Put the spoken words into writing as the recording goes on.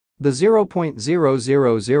The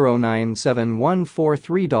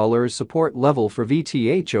 $0.00097143 support level for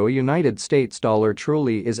Vtho United States dollar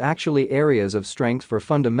truly is actually areas of strength for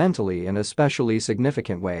fundamentally and especially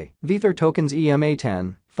significant way. Vethor tokens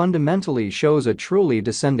EMA10 fundamentally shows a truly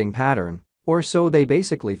descending pattern. Or so they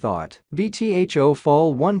basically thought. Vtho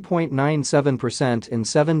fall 1.97% in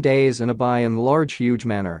 7 days in a by and large huge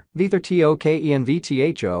manner. Vethor TOKE and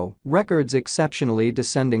Vtho records exceptionally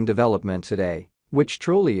descending development today, which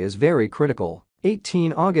truly is very critical.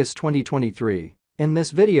 18 August 2023. In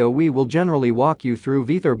this video we will generally walk you through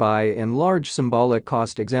Vethor by and large symbolic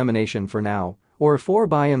cost examination for now, or for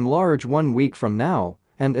by and large 1 week from now,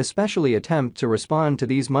 and especially attempt to respond to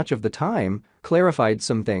these much of the time, clarified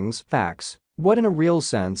some things, facts. What in a real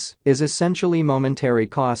sense is essentially momentary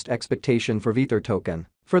cost expectation for Vethor token.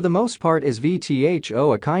 For the most part is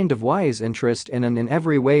Vtho a kind of wise interest in an in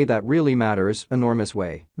every way that really matters, enormous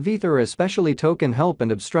way. Vethor especially token help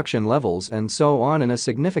and obstruction levels and so on in a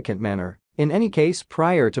significant manner. In any case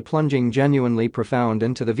prior to plunging genuinely profound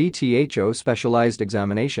into the Vtho specialized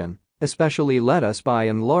examination, especially let us by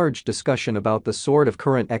and large discussion about the sort of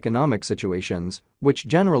current economic situations, which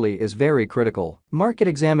generally is very critical. Market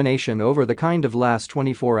examination over the kind of last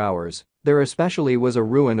 24 hours, there especially was a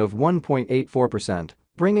ruin of 1.84%,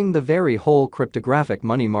 bringing the very whole cryptographic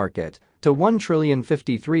money market to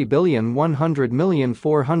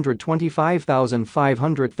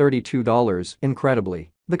 $1,053,100,425,532.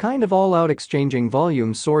 Incredibly, the kind of all-out exchanging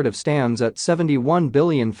volume sort of stands at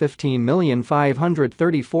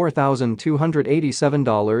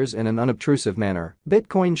 $71,015,534,287 in an unobtrusive manner.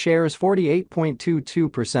 Bitcoin shares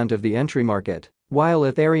 48.22% of the entry market, while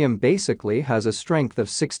Ethereum basically has a strength of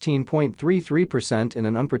 16.33% in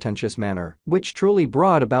an unpretentious manner, which truly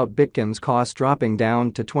brought about Bitcoin's cost dropping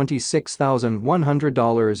down to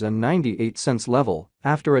 $26,100.98 level,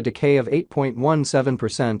 after a decay of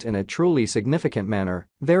 8.17% in a truly significant manner.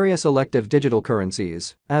 Various elective digital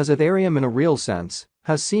currencies, as Ethereum in a real sense,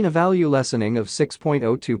 has seen a value lessening of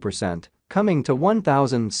 6.02%. Coming to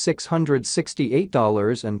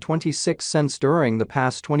 $1,668.26 during the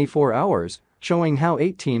past 24 hours, showing how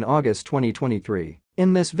 18 August 2023.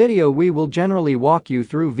 In this video we will generally walk you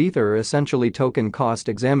through Vethor essentially token cost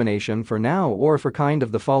examination for now or for kind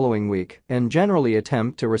of the following week and generally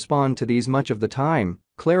attempt to respond to these much of the time,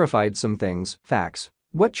 clarified some things, facts.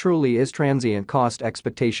 What truly is transient cost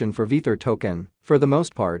expectation for Vethor token, for the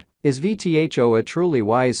most part, is Vtho a truly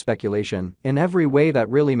wise speculation in every way that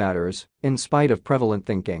really matters, in spite of prevalent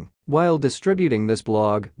thinking. While distributing this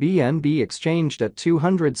blog, BNB exchanged at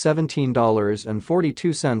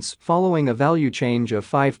 $217.42 following a value change of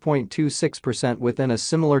 5.26% within a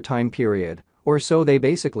similar time period, or so they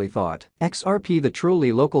basically thought. XRP, the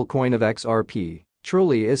truly local coin of XRP,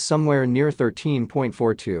 truly is somewhere near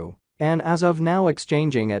 13.42. And as of now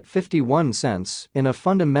exchanging at 51 cents in a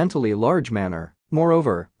fundamentally large manner.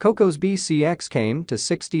 Moreover, Coco's BCX came to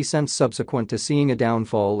 60 cents subsequent to seeing a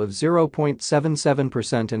downfall of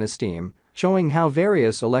 0.77% in esteem, showing how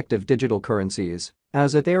various elective digital currencies,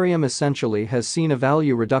 as Ethereum essentially has seen a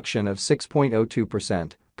value reduction of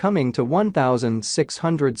 6.02%, coming to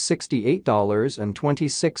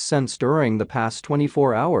 $1,668.26 during the past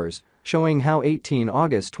 24 hours, showing how 18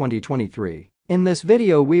 August 2023. In this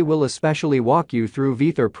video we will especially walk you through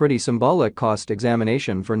Vethor pretty symbolic cost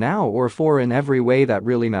examination for now or for in every way that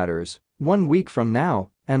really matters, 1 week from now,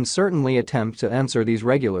 and certainly attempt to answer these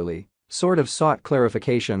regularly, sort of sought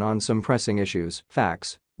clarification on some pressing issues,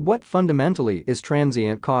 facts. What fundamentally is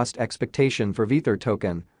transient cost expectation for Vethor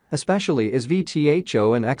token, especially is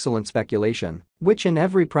Vtho an excellent speculation, which in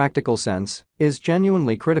every practical sense, is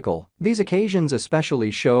genuinely critical. These occasions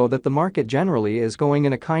especially show that the market generally is going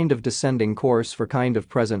in a kind of descending course for kind of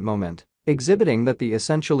present moment, exhibiting that the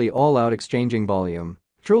essentially all-out exchanging volume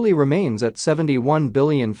truly remains at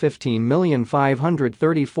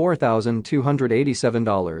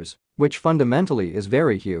 $71,015,534,287, which fundamentally is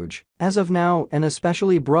very huge. As of now, an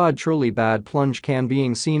especially broad truly bad plunge can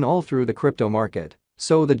being seen all through the crypto market.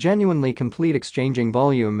 So the genuinely complete exchanging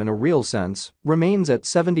volume in a real sense remains at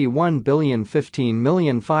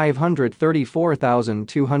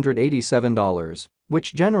 $71,015,534,287,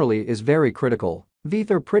 which generally is very critical.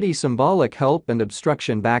 Vethor pretty symbolic help and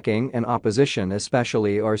obstruction backing and opposition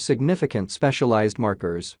especially are significant specialized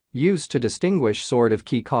markers used to distinguish sort of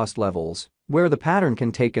key cost levels, where the pattern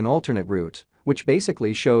can take an alternate route, which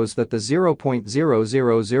basically shows that the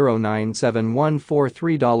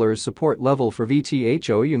 $0.00097143 support level for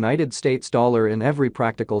Vtho United States dollar in every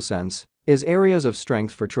practical sense is areas of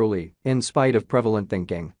strength for truly, in spite of prevalent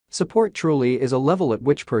thinking. Support truly is a level at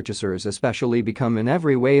which purchasers especially become in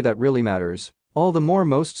every way that really matters, all the more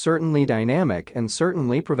most certainly dynamic and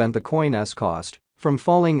certainly prevent the coin's cost from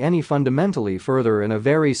falling any fundamentally further in a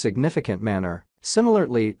very significant manner.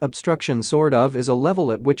 Similarly, obstruction sort of is a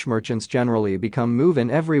level at which merchants generally become move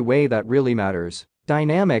in every way that really matters.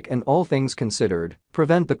 Dynamic and all things considered,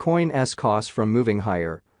 prevent the coin's cost from moving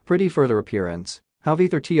higher. Pretty further appearance. How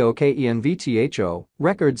Vtho and Vtho,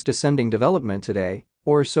 records descending development today,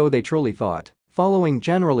 or so they truly thought. Following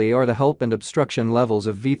generally are the help and obstruction levels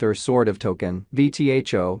of Vethor sort of token,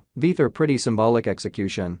 Vtho, Vethor pretty symbolic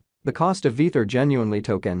execution. The cost of Vethor genuinely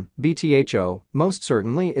token, Vtho, most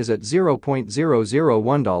certainly is at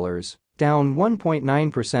 $0.001, down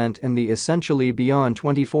 1.9% in the essentially beyond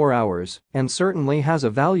 24 hours, and certainly has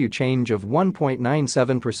a value change of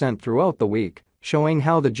 1.97% throughout the week, showing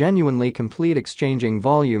how the genuinely complete exchanging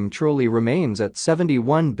volume truly remains at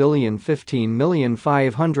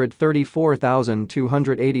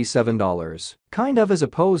 $71,015,534,287. Kind of as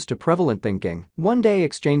opposed to prevalent thinking, one-day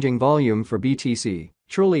exchanging volume for BTC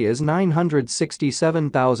truly is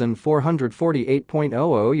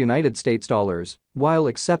 $967,448.00 United States dollars, while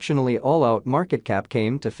exceptionally all-out market cap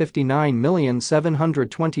came to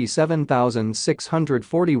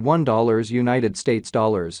 $59,727,641 United States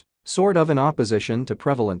dollars. Sort of in opposition to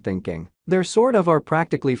prevalent thinking. There sort of are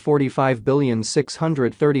practically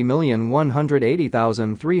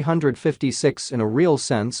 45,630,180,356 in a real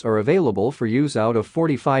sense are available for use out of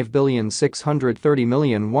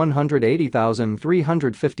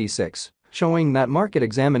 45,630,180,356, showing that market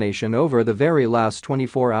examination over the very last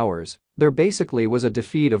 24 hours, there basically was a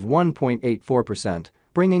defeat of 1.84%.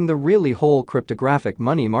 Bringing the really whole cryptographic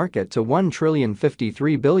money market to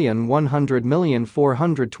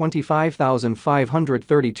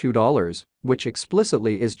 $1,053,100,425,532, which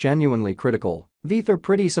explicitly is genuinely critical. Vethor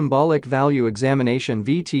pretty symbolic value examination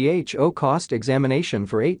Vtho cost examination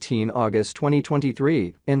for 18 August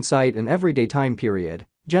 2023, insight in everyday time period,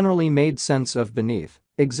 generally made sense of beneath,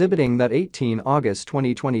 exhibiting that 18 August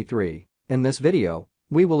 2023. In this video,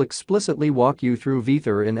 we will explicitly walk you through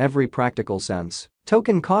Vethor in every practical sense.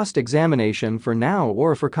 Token cost examination for now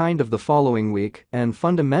or for kind of the following week and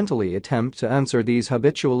fundamentally attempt to answer these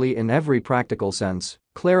habitually in every practical sense,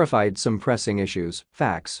 clarified some pressing issues,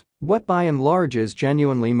 facts. What by and large is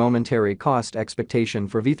genuinely momentary cost expectation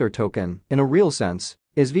for Vethor token, in a real sense,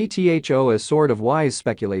 is Vtho a sort of wise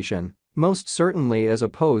speculation, most certainly as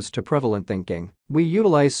opposed to prevalent thinking. We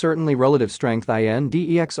utilize certainly relative strength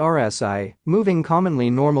INDEXRSI, moving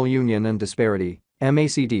commonly normal union and disparity,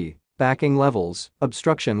 MACD. Backing levels,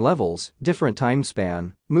 obstruction levels, different time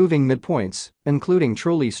span, moving midpoints, including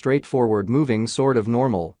truly straightforward moving sort of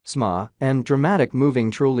normal, SMA, and dramatic moving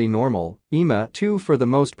truly normal, EMA, to for the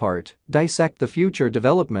most part, dissect the future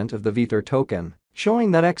development of the Vethor token, showing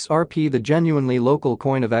that XRP, the genuinely local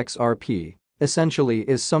coin of XRP, essentially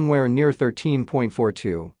is somewhere near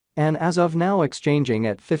 13.42, and as of now exchanging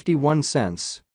at 51 cents.